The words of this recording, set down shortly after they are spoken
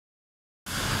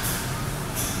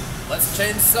let's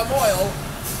change some oil.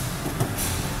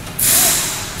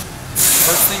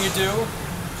 First thing you do,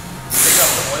 take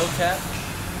out the oil cap.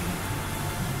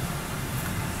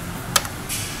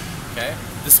 Okay,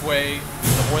 this way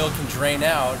the oil can drain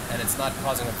out and it's not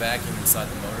causing a vacuum inside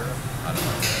the motor. I don't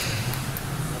know.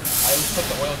 I always put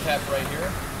the oil cap right here.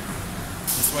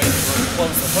 This way if you were to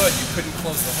close the hood, you couldn't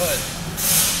close the hood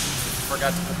if you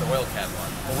forgot to put the oil cap on.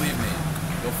 Believe me,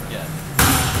 you'll forget.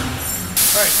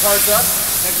 Alright, car's up.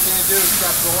 Next thing to do is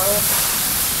strap the oil.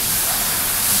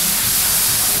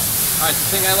 Alright, the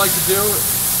thing I like to do,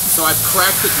 so I've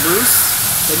cracked it loose,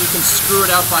 then you can screw it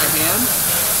out by hand.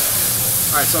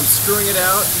 Alright, so I'm screwing it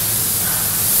out,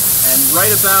 and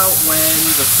right about when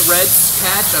the threads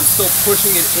catch, I'm still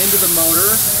pushing it into the motor,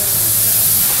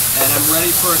 and I'm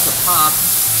ready for it to pop,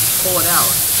 pull it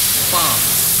out, bomb.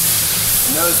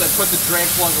 And notice I put the drain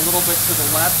plug a little bit to the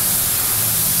left,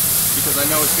 because I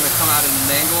know it's going to come out at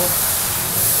an angle.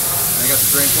 And I got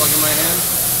the drain plug in my hand.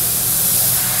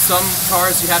 Some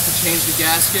cars you have to change the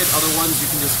gasket, other ones you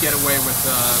can just get away with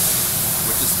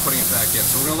just putting it back in.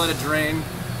 So we're going to let it drain.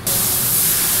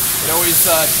 It always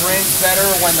drains better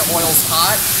when the oil's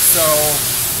hot, so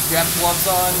if you have gloves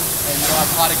on and you don't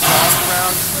have hot exhaust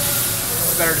around,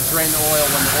 it's better to drain the oil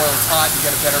when the oil's hot. You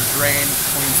get a better drain,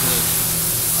 cleans it.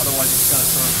 Otherwise it's going to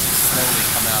sort of slowly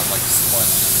come out like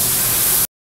sludge.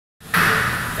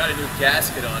 Got a new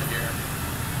gasket on here.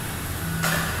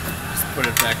 Just put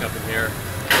it back up in here.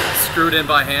 Screw it in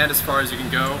by hand as far as you can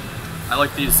go. I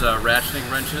like these ratcheting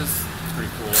wrenches. It's pretty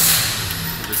cool.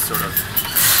 You just sort of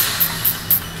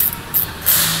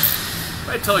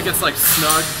right until it gets like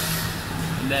snug,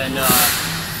 and then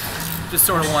just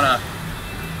sort of want to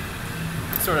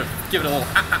sort of give it a little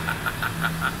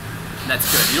and that's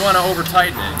good. You don't want to over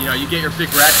tighten it. You know, you get your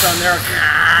big ratchet on there,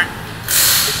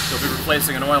 you'll be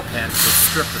replacing an oil pan, so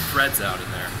strip the threads out in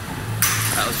there.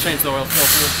 Alright, let's change the oil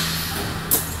filter.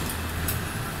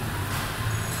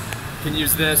 You can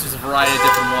use this, there's a variety of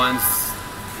different ones.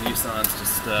 Nissan's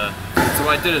just so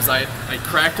what I did is I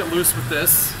cracked it loose with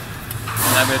this,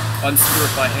 and I would unscrew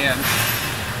it by hand.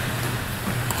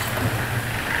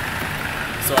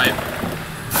 So I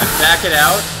back it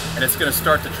out, and it's going to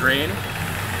start to drain.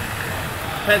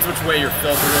 Depends which way your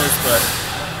filter is, but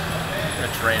I'm going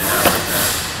to drain it out like that.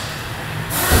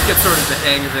 Get sort of the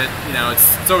hang of it. You know,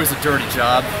 it's always a dirty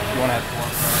job. You want to have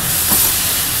gloves on.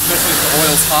 Especially if the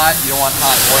oil's hot, you don't want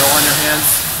hot oil on your hands.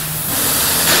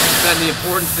 Then the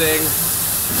important thing,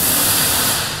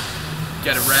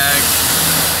 get a rag,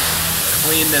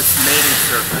 clean this mating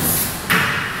surface.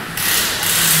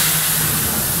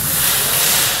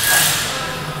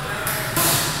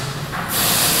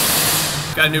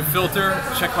 Got a new filter,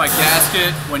 check my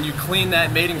gasket. When you clean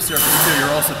that mating surface too,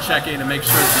 you're also checking to make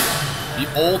sure the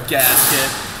old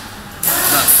gasket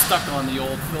is not stuck on the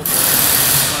old filter.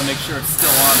 You want to make sure it's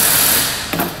still on there.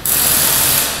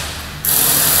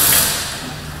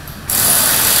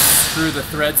 Screw the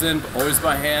threads in, always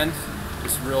by hand,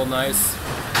 just real nice.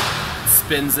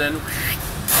 Spins in,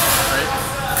 right?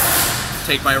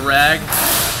 Take my rag, give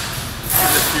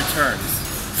it a few turns.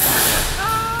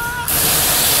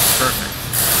 Perfect.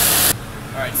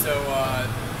 Alright, so the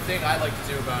thing I like to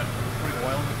do about putting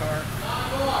oil in the car,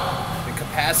 the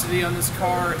capacity on this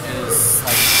car is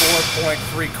like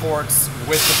 4.3 quarts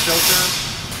with the filter.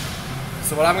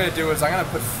 So what I'm going to do is I'm going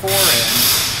to put 4 in,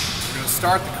 we're going to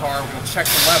start the car, we're going to check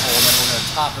the level, and then we're going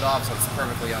to top it off so it's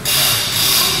perfectly on time.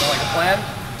 Sound like a plan?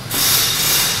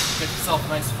 Get yourself a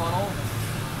nice funnel.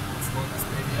 Let's load this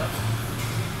baby up.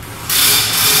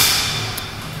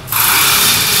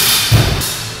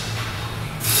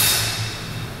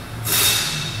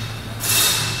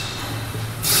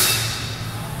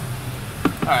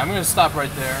 Alright, I'm going to stop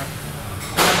right there.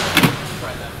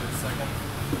 Try that for a second.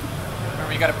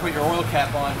 Remember, you got to put your oil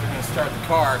cap on if you're going to start the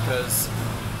car, because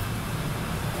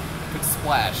it could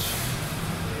splash.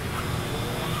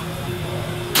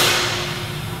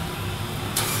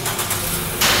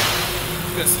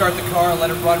 I'm going to start the car and let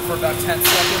it run for about 10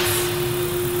 seconds.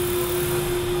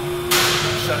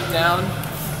 Shut it down.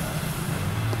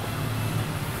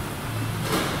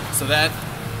 So that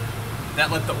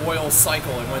let the oil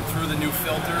cycle. It went through the new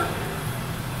filter.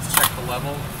 Let's check the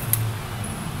level.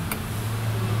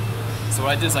 So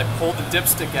what I did is I pulled the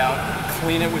dipstick out,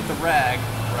 clean it with the rag,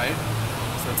 right?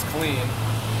 So it's clean.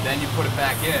 Then you put it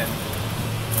back in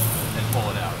and pull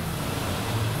it out.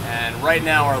 And right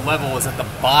now our level is at the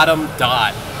bottom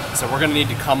dot. So we're going to need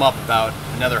to come up about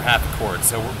another half a quart.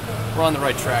 So we're on the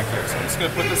right track here. So I'm just going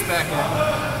to put this back in.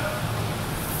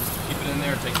 Just keep it in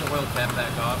there, take the oil cap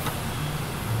back off.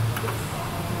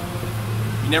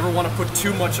 You never want to put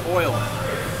too much oil in.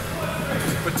 If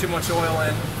you put too much oil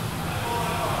in,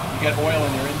 get oil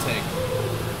in your intake.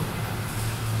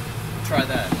 Try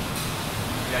that.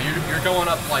 Yeah, you're going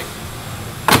up like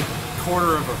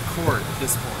quarter of a quart at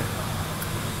this point.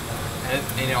 And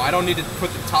you know, I don't need to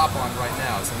put the top on right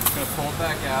now, so I'm just gonna pull it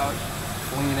back out,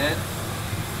 clean it,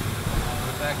 put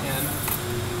it back in.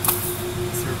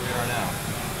 Let's see where we are now.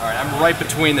 All right, I'm right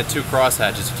between the two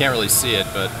crosshatches. You can't really see it,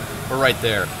 but we're right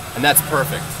there, and that's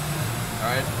perfect. All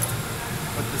right,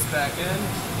 put this back in.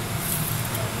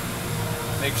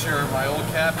 Make sure my old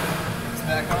cap is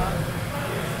back on.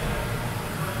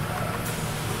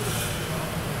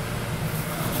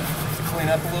 Just clean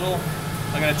up a little.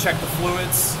 I'm gonna check the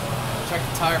fluids, check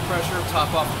the tire pressure,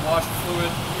 top off the washer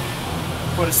fluid,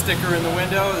 put a sticker in the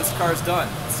window. This car's done.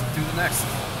 Let's do the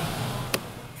next.